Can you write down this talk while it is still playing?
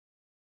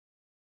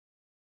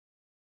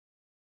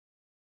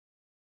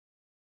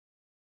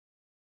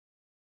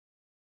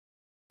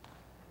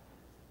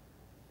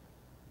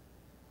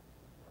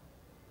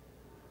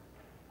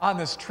On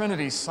this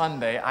Trinity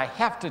Sunday, I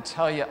have to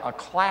tell you a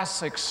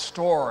classic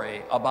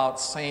story about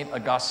St.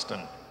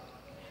 Augustine.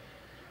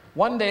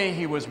 One day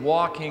he was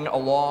walking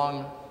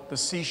along the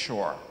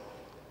seashore,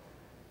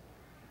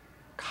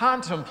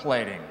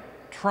 contemplating,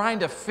 trying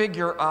to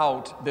figure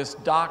out this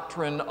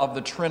doctrine of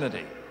the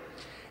Trinity.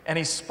 And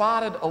he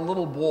spotted a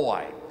little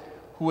boy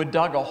who had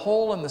dug a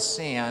hole in the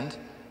sand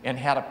and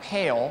had a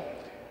pail,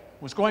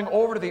 was going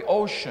over to the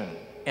ocean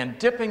and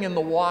dipping in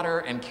the water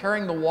and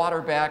carrying the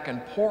water back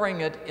and pouring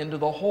it into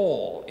the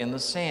hole in the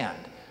sand,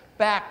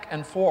 back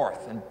and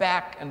forth and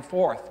back and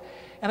forth.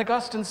 And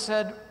Augustine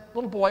said,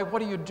 "Little boy,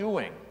 what are you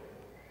doing?"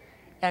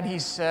 And he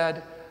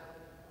said,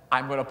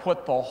 "I'm going to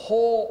put the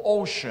whole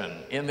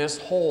ocean in this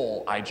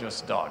hole I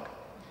just dug."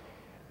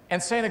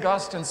 And St.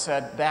 Augustine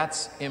said,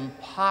 "That's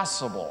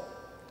impossible."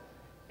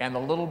 And the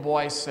little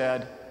boy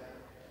said,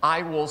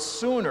 "I will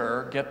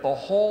sooner get the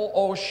whole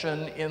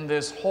ocean in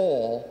this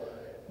hole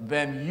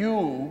than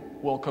you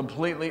will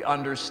completely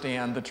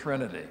understand the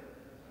Trinity."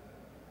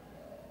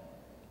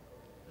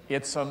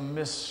 It's a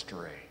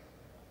mystery.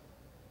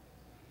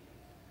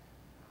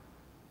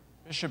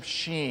 Bishop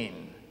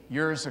Sheen,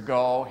 years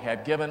ago,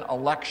 had given a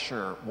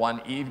lecture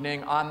one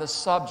evening on the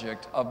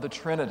subject of the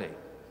Trinity.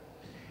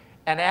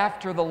 And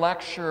after the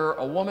lecture,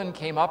 a woman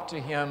came up to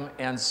him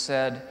and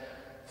said,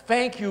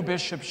 "Thank you,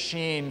 Bishop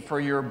Sheen, for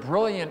your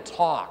brilliant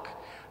talk.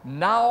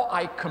 Now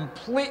I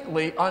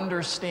completely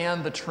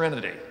understand the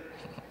Trinity."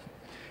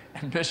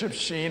 And Bishop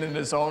Sheen, in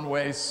his own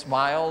way,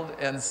 smiled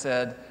and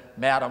said,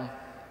 "Madam,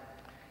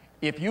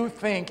 if you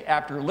think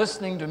after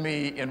listening to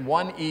me in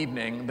one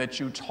evening that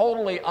you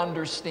totally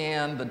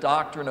understand the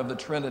doctrine of the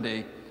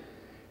Trinity,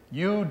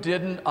 you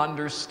didn't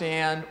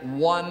understand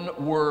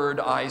one word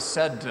I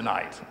said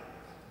tonight."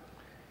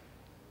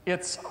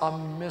 It's a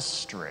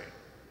mystery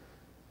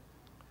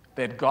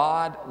that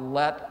God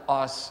let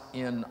us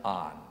in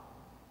on.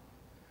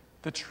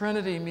 The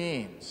Trinity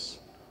means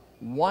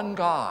one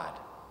God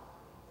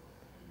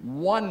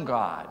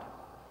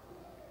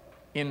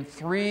in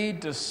three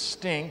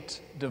distinct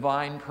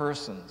divine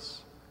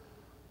persons: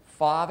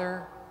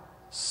 Father,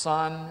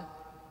 Son,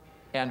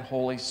 and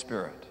Holy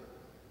Spirit.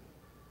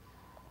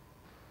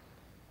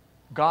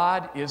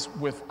 God is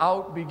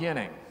without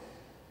beginning.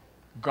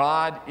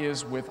 God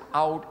is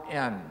without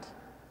end.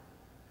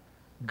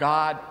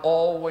 God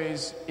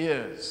always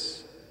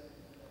is.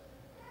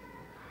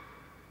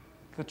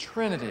 The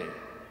Trinity,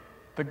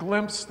 the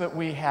glimpse that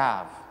we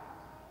have,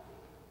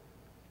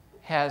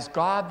 has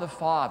God the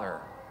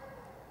Father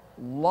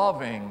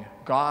loving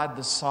God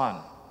the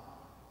Son,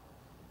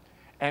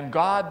 and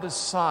God the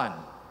Son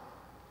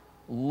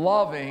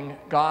loving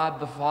God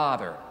the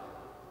Father.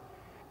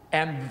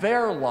 And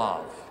their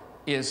love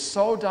is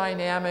so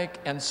dynamic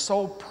and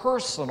so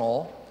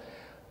personal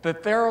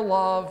that their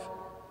love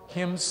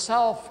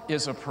himself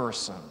is a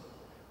person,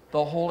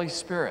 the Holy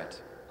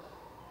Spirit.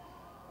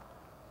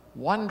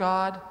 One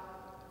God,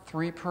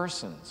 three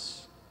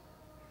persons.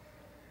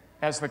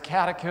 As the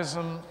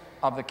Catechism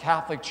of the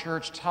Catholic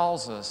Church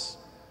tells us,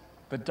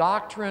 the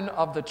doctrine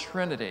of the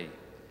Trinity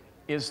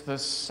is the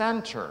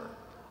center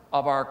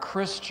of our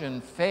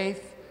Christian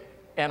faith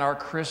and our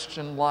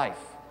Christian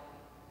life.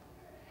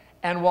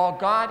 And while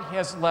God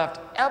has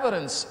left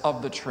evidence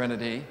of the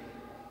Trinity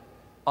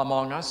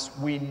among us,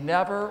 we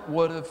never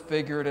would have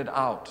figured it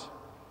out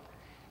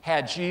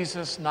had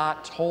Jesus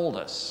not told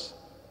us.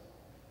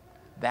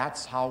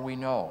 That's how we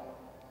know.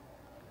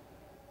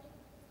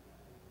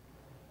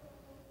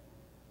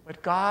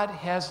 But God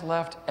has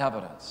left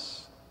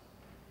evidence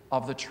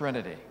of the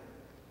Trinity.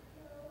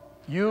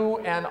 You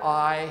and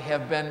I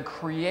have been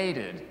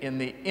created in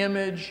the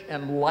image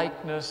and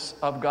likeness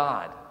of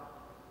God.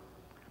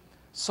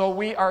 So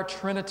we are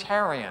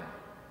Trinitarian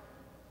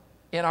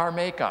in our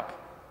makeup.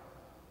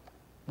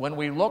 When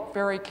we look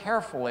very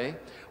carefully,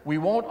 we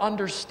won't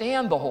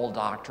understand the whole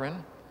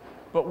doctrine,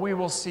 but we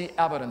will see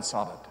evidence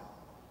of it.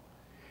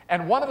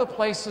 And one of the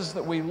places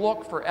that we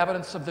look for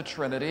evidence of the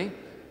Trinity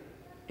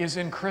is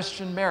in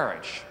Christian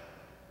marriage.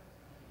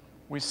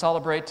 We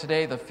celebrate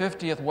today the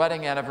 50th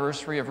wedding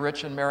anniversary of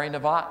Rich and Mary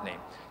Novotny.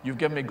 You've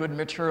given me good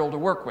material to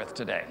work with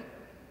today.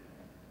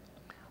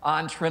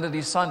 On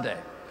Trinity Sunday,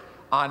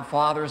 on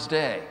Father's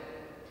Day.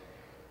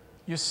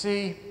 You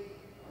see,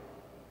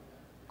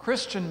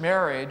 Christian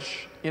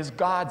marriage is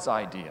God's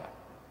idea.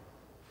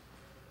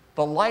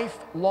 The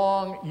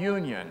lifelong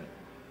union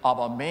of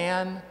a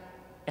man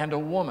and a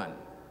woman.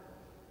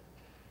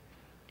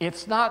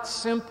 It's not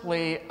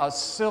simply a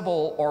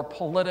civil or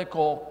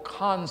political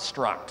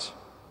construct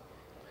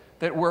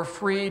that we're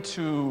free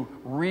to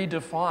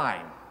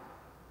redefine.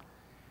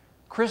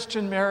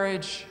 Christian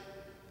marriage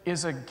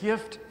is a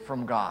gift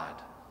from God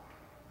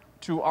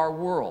to our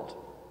world.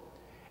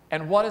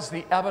 And what is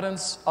the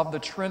evidence of the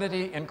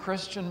Trinity in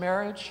Christian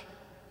marriage?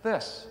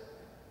 This: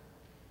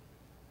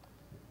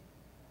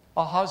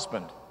 a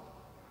husband,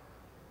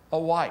 a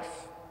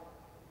wife,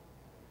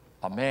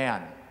 a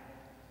man,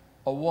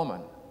 a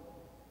woman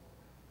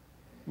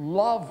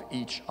love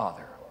each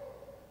other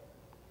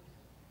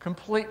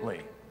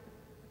completely,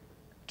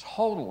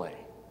 totally,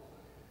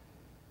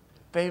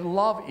 They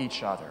love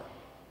each other.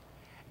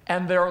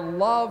 And their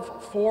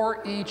love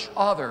for each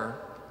other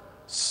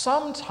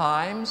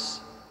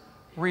sometimes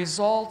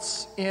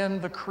results in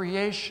the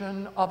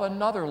creation of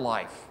another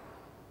life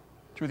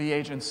through the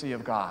agency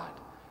of God,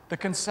 the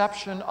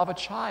conception of a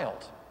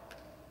child.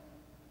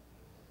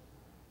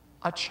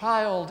 A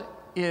child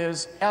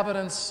is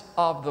evidence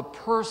of the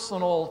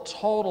personal,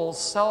 total,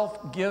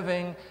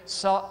 self-giving,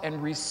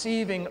 and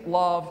receiving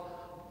love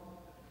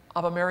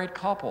of a married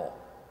couple.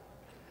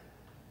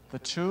 The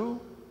two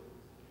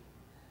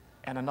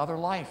and another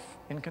life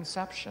in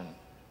conception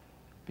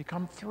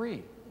become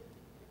three,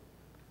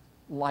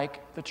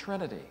 like the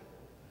Trinity.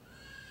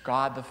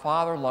 God the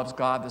Father loves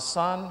God the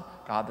Son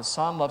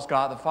loves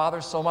God the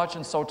Father so much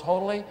and so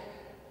totally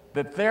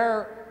that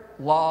their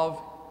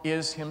love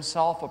is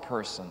himself a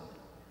person,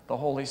 the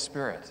Holy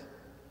Spirit.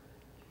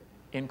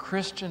 In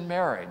Christian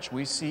marriage,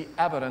 we see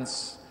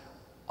evidence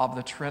of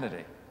the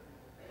Trinity.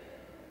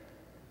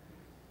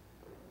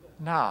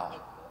 Now,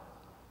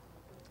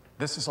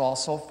 this is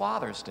also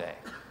Father's Day.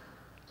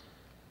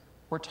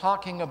 We're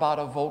talking about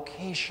a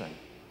vocation,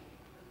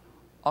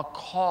 a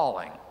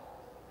calling.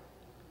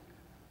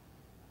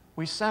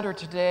 We center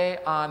today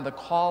on the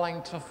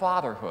calling to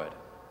fatherhood.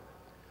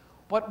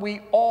 But we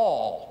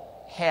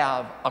all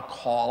have a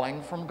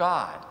calling from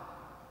God,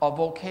 a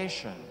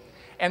vocation.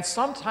 And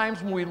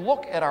sometimes when we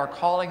look at our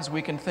callings,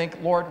 we can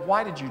think, Lord,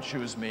 why did you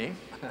choose me?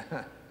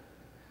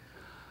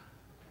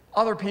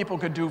 Other people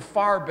could do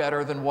far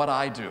better than what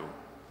I do.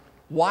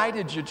 Why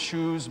did you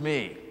choose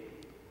me?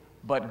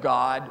 But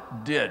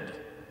God did,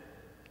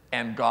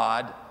 and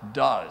God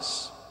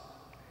does.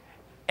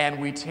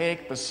 And we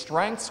take the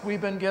strengths we've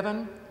been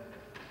given,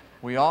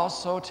 we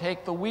also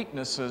take the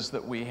weaknesses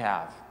that we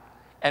have,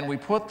 and we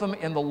put them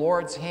in the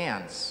Lord's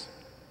hands,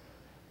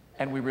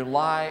 and we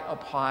rely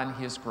upon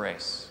His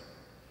grace.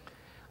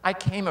 I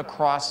came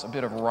across a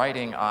bit of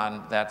writing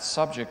on that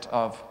subject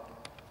of,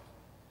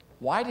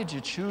 why did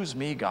you choose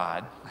me,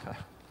 God?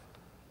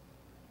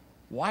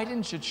 Why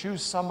didn't you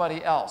choose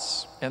somebody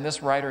else? And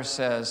this writer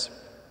says,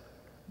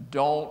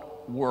 don't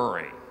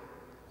worry,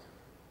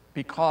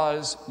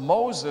 because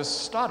Moses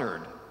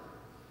stuttered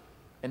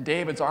and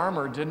David's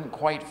armor didn't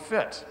quite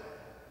fit.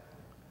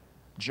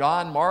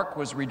 John Mark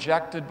was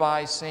rejected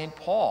by St.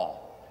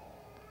 Paul,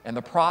 and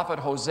the prophet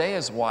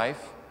Hosea's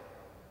wife,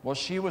 well,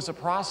 she was a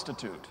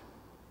prostitute,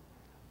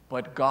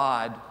 but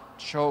God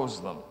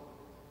chose them.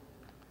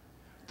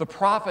 The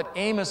prophet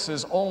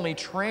Amos's only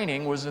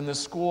training was in the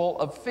school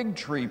of fig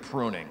tree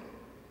pruning.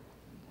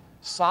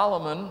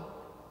 Solomon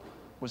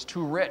was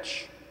too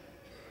rich.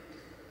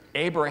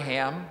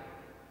 Abraham,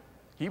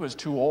 he was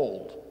too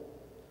old.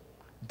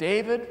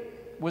 David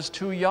was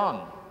too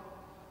young.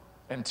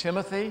 And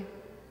Timothy,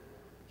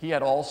 he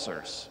had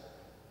ulcers.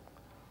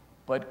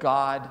 But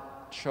God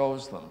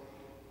chose them.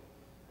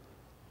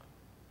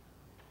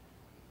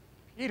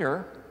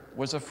 Peter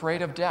was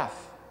afraid of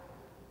death,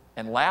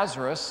 and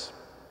Lazarus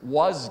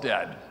was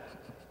dead.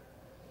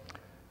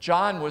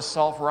 John was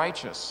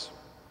self-righteous.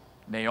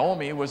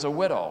 Naomi was a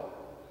widow.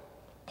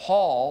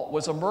 Paul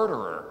was a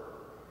murderer.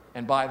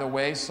 And by the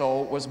way,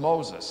 so was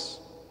Moses.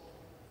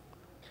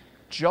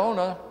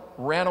 Jonah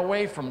ran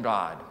away from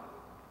God.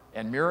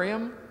 And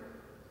Miriam,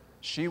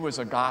 she was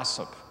a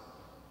gossip.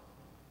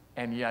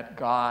 And yet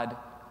God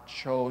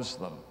chose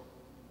them.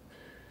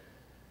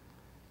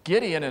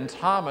 Gideon and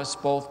Thomas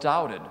both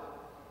doubted.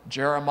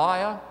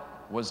 Jeremiah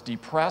was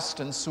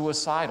depressed and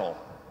suicidal.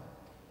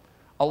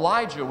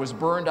 Elijah was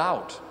burned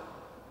out.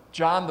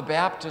 John the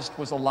Baptist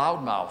was a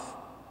loudmouth.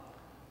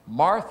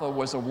 Martha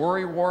was a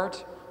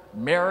worrywart.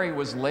 Mary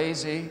was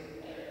lazy.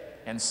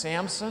 And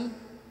Samson,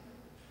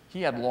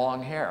 he had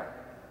long hair.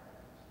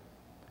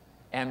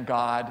 And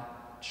God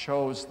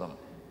chose them.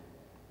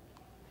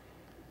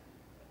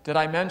 Did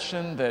I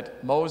mention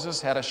that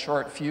Moses had a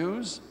short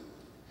fuse?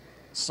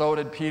 So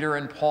did Peter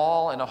and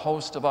Paul and a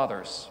host of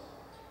others.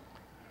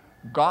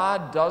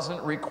 God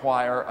doesn't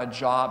require a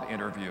job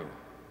interview.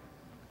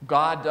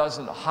 God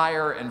doesn't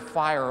hire and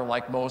fire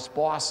like most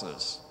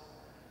bosses,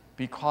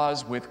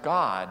 because with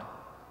God,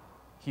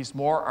 He's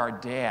more our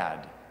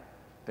dad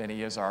than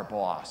He is our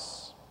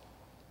boss.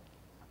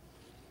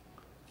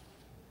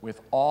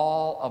 With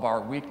all of our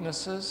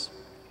weaknesses,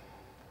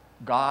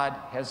 God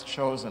has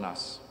chosen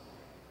us.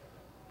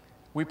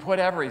 We put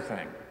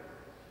everything,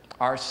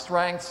 our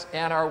strengths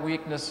and our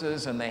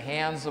weaknesses, in the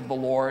hands of the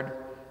Lord,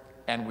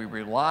 and we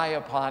rely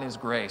upon His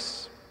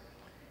grace.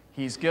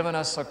 He's given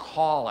us a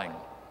calling.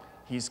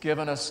 He's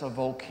given us a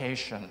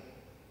vocation.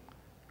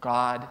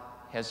 God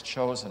has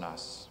chosen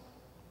us.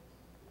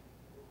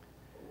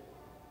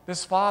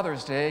 This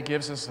Father's Day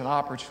gives us an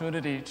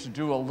opportunity to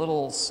do a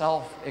little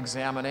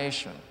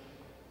self-examination.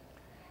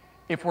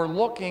 If we're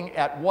looking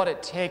at what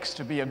it takes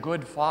to be a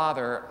good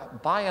father,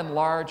 by and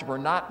large, we're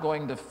not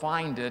going to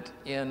find it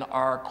in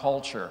our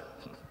culture,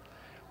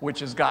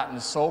 which has gotten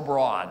so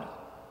broad.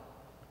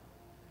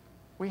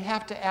 We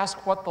have to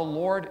ask what the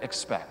Lord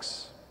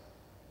expects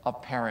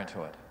of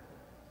parenthood.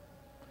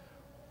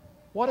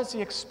 What does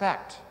He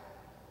expect?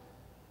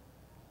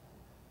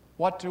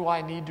 What do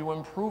I need to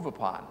improve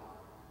upon?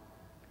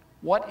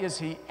 What is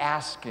he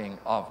asking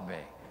of me?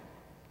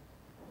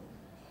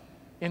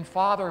 In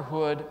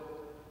fatherhood,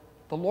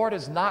 the Lord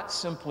is not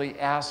simply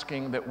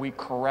asking that we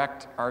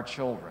correct our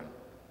children.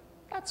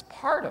 That's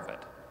part of it.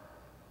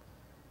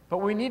 But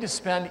we need to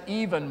spend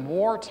even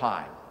more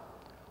time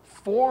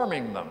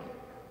forming them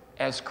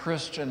as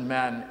Christian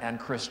men and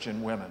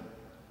Christian women,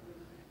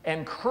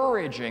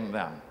 encouraging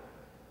them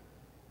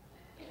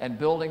and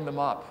building them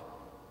up.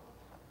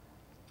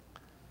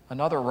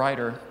 Another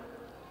writer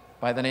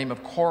by the name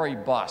of Corey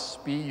Buss,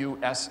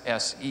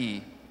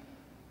 B-U-S-S-E,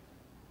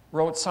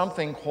 wrote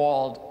something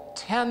called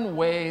 10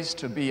 Ways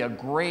to Be a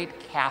Great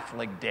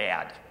Catholic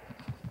Dad.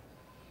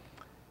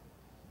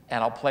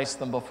 And I'll place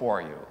them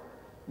before you.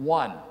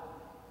 1,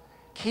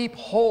 keep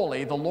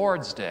holy the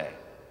Lord's Day.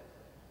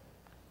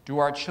 Do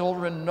our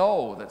children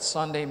know that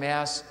Sunday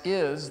Mass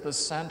is the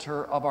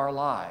center of our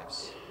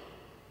lives?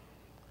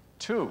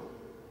 2,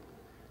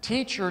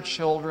 teach your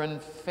children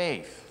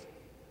faith.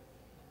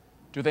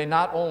 Do they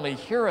not only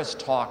hear us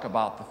talk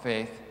about the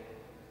faith,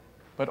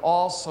 but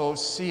also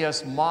see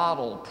us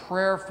model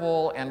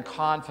prayerful and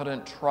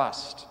confident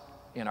trust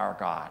in our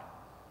God?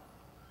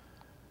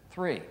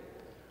 3,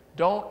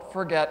 don't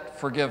forget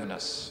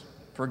forgiveness.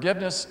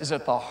 Forgiveness is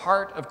at the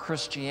heart of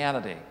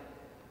Christianity.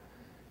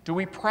 Do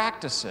we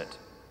practice it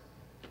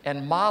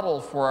and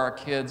model for our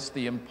kids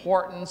the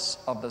importance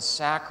of the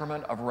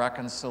sacrament of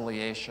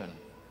reconciliation,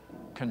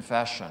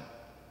 confession?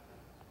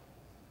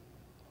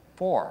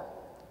 4,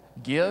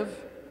 give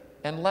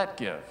and let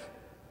give.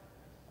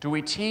 Do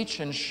we teach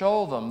and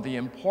show them the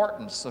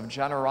importance of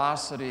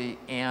generosity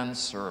and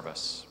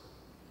service?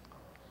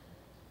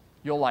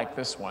 You'll like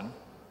this one.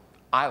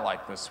 I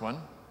like this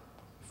one.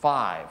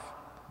 5,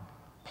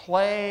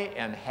 play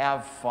and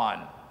have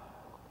fun.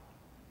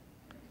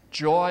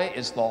 Joy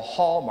is the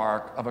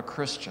hallmark of a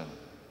Christian.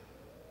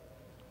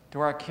 Do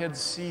our kids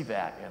see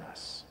that in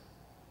us?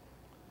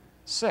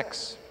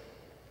 6,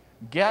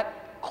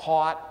 get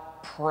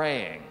caught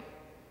praying.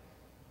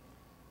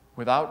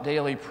 Without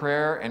daily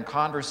prayer and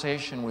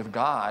conversation with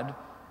God,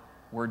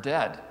 we're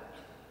dead.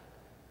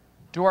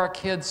 Do our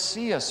kids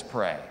see us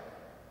pray?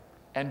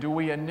 And do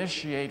we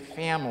initiate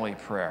family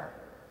prayer?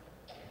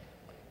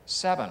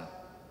 7,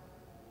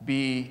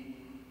 be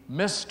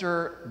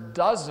Mr.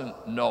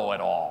 Doesn't Know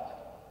It All.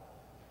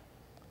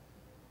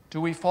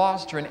 Do we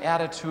foster an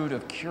attitude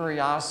of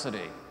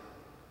curiosity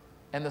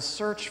and the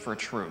search for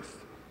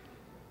truth?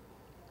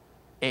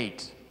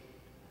 8,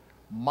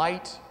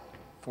 might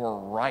for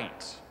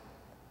right.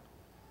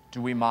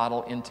 Do we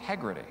model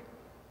integrity?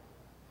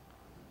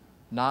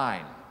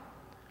 9,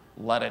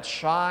 let it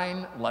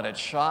shine, let it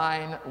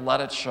shine,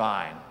 let it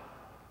shine.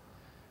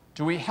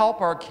 Do we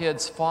help our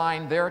kids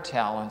find their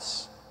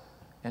talents,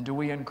 and do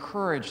we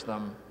encourage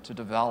them to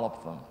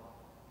develop them?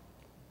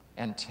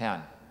 And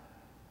 10,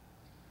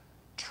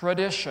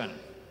 tradition.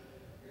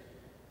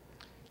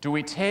 Do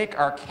we take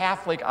our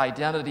Catholic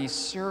identity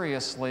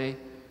seriously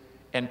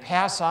and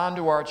pass on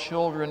to our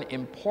children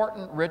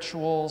important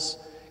rituals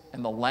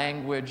and the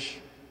language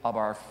of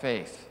our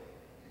faith?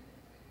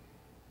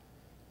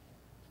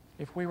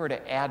 If we were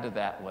to add to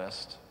that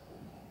list,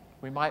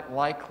 we might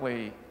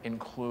likely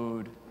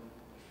include,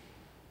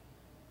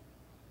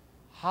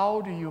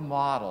 how do you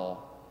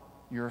model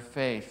your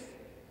faith?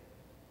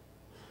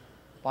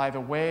 By the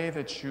way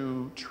that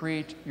you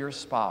treat your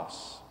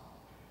spouse.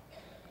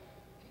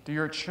 Do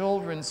your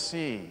children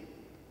see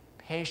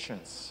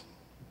patience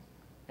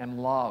and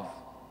love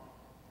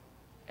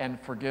and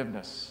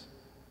forgiveness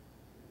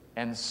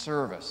and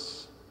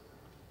service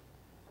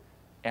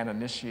and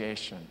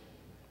initiation?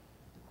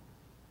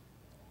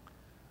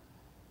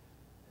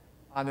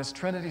 On this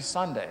Trinity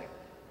Sunday,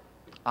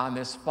 on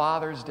this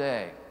Father's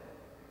Day,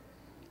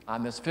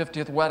 on this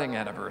 50th wedding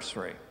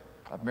anniversary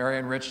of Mary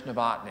and Rich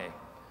Novotny,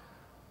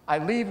 I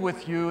leave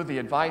with you the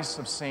advice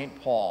of St.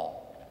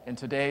 Paul in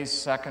today's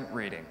second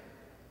reading.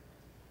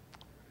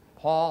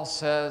 Paul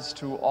says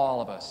to all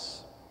of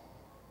us,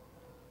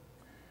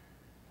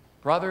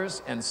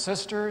 brothers and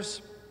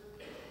sisters,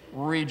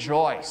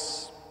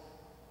 rejoice.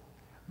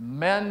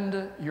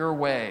 Mend your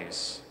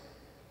ways.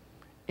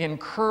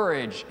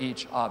 Encourage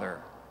each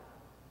other.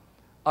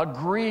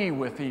 Agree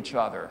with each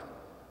other.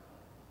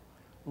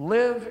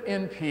 Live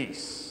in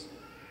peace.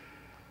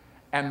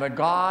 And the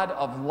God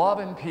of love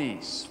and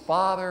peace,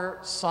 Father,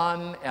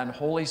 Son, and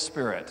Holy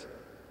Spirit,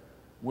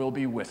 will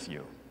be with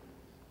you.